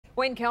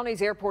Wayne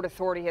County's airport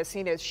authority has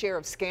seen its share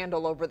of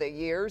scandal over the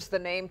years. The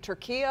name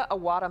Turkia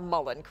Awada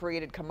Mullen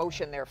created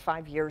commotion there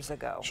 5 years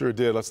ago. Sure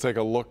did. Let's take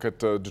a look at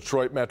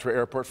Detroit Metro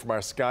Airport from our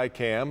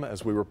Skycam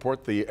as we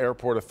report the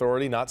airport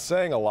authority not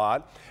saying a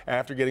lot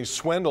after getting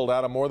swindled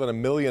out of more than $1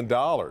 million.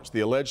 The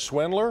alleged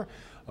swindler,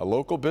 a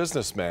local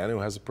businessman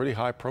who has a pretty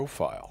high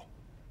profile.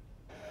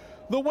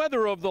 The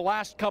weather of the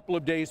last couple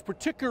of days,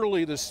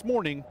 particularly this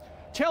morning,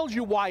 tells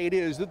you why it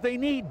is that they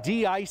need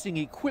de-icing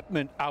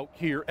equipment out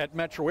here at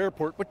Metro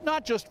Airport, but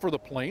not just for the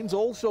planes,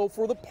 also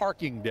for the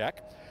parking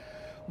deck.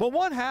 But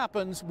what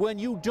happens when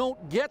you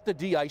don't get the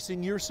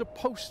de-icing you're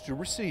supposed to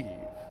receive?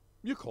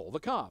 You call the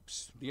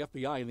cops. The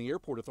FBI and the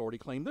airport authority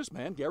claim this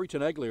man, Gary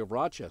Tenaglia of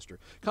Rochester,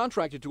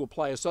 contracted to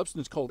apply a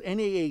substance called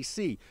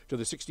NAAC to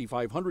the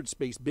 6,500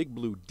 space Big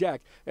Blue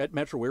deck at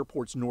Metro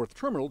Airport's North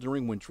Terminal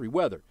during wintry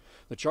weather.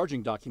 The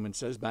charging document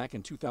says back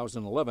in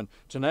 2011,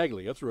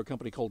 Tenaglia, through a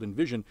company called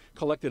Envision,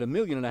 collected $1.5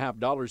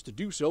 million to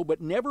do so,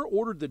 but never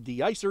ordered the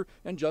de-icer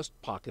and just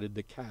pocketed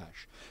the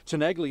cash.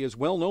 Tenaglia is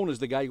well known as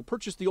the guy who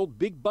purchased the old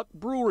Big Buck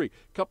Brewery.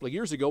 A couple of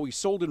years ago, he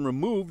sold and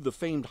removed the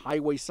famed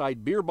highway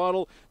side beer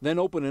bottle, then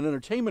opened an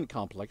entertainment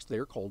complex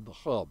there called the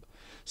Hub.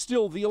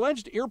 Still, the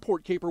alleged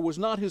airport caper was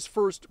not his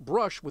first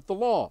brush with the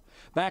law.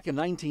 Back in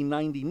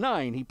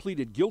 1999, he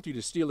pleaded guilty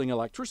to stealing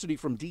electricity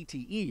from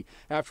DTE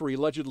after he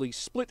allegedly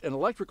split an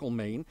electrical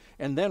main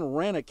and then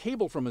ran a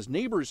cable from his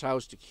neighbor's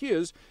house to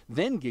his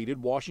then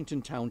gated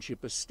Washington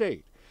Township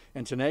estate.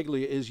 And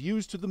Tenaglia is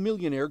used to the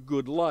millionaire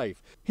good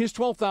life. His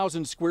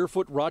 12,000 square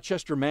foot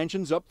Rochester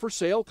mansion's up for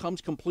sale, comes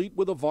complete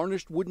with a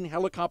varnished wooden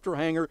helicopter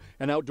hangar,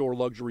 an outdoor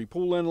luxury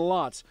pool, and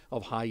lots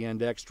of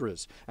high-end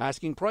extras.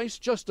 Asking price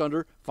just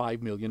under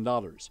 $5 million.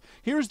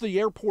 Here's the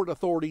airport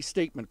authority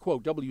statement,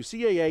 quote,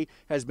 WCAA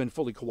has been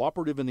fully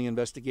cooperative in the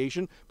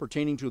investigation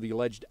pertaining to the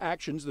alleged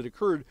actions that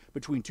occurred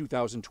between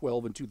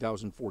 2012 and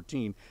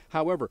 2014.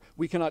 However,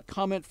 we cannot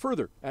comment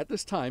further at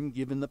this time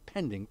given the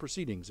pending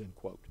proceedings, end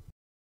quote.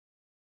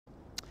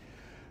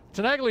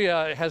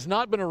 Tenaglia has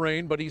not been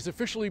arraigned, but he's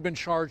officially been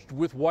charged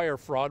with wire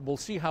fraud. We'll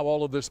see how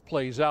all of this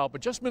plays out.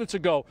 But just minutes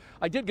ago,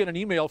 I did get an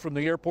email from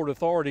the airport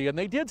authority, and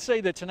they did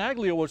say that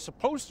Tenaglia was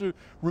supposed to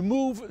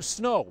remove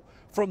snow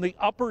from the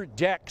upper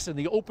decks and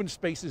the open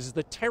spaces,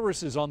 the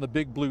terraces on the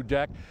Big Blue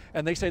deck,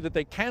 and they say that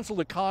they canceled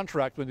the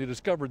contract when they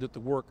discovered that the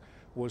work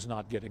was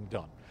not getting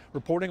done.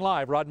 Reporting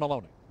live, Rod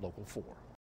Maloney, Local 4.